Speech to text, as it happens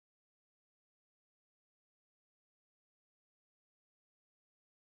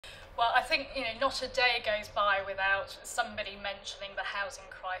Well, I think, not a day goes by without somebody mentioning the housing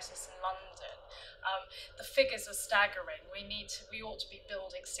crisis in London. The figures are staggering. We ought to be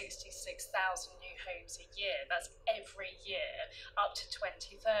building 66,000 new homes a year. That's every year up to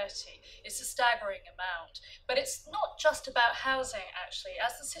 2030. It's a staggering amount. But it's not just about housing, actually.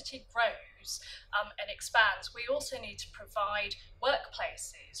 As the city grows and expands, we also need to provide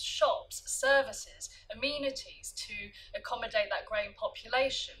workplaces, shops, services, amenities to accommodate that growing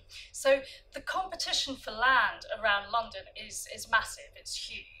population. So the competition for land around London is massive, it's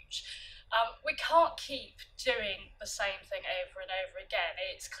huge. We can't keep doing the same thing over and over again.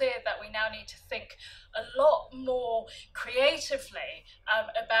 It's clear that we now need to think a lot more creatively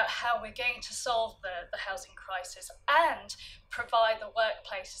about how we're going to solve the housing crisis and provide the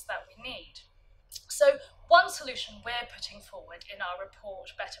workplaces that we need. So one solution we're putting forward in our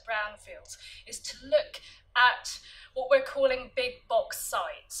report, Better Brownfields, is to look at what we're calling big box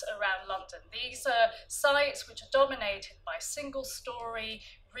sites around London. These are sites which are dominated by single-storey,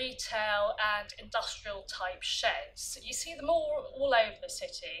 retail and industrial type sheds. You see them all over the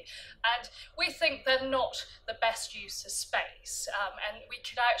city, and we think they're not the best use of space, and we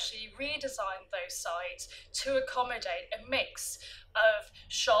could actually redesign those sites to accommodate a mix of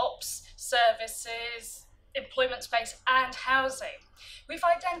shops, services, employment space and housing. We've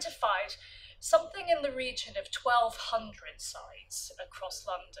identified something in the region of 1,200 sites across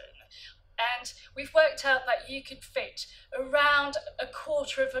London. And we've worked out that you could fit around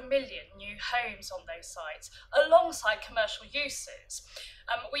 250,000 new homes on those sites, alongside commercial uses.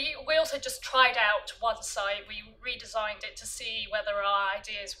 We also just tried out one site, we redesigned it to see whether our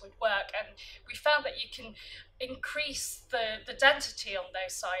ideas would work, and we found that you can increase the density on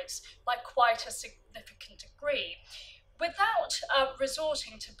those sites by quite a significant degree, without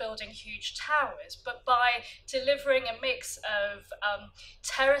resorting to building huge towers, but by delivering a mix of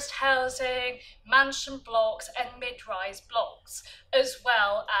terraced housing, mansion blocks and mid-rise blocks, as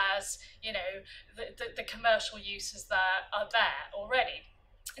well as the commercial uses that are there already.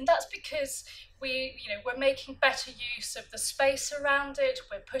 And that's because we're making better use of the space around it.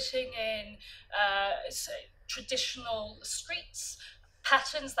 We're putting in traditional streets,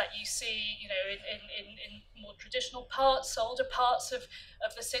 patterns that you see, in more traditional parts, older parts of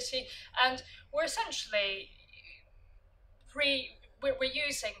the city, and we're essentially we're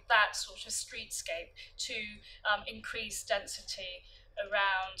using that sort of streetscape to increase density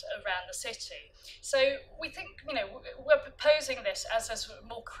around the city. So we think we're proposing this as a sort of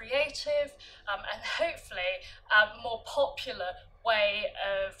more creative and hopefully more popular way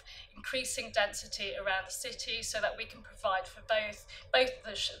of increasing density around the city, so that we can provide for both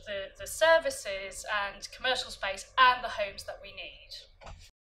the services and commercial space and the homes that we need.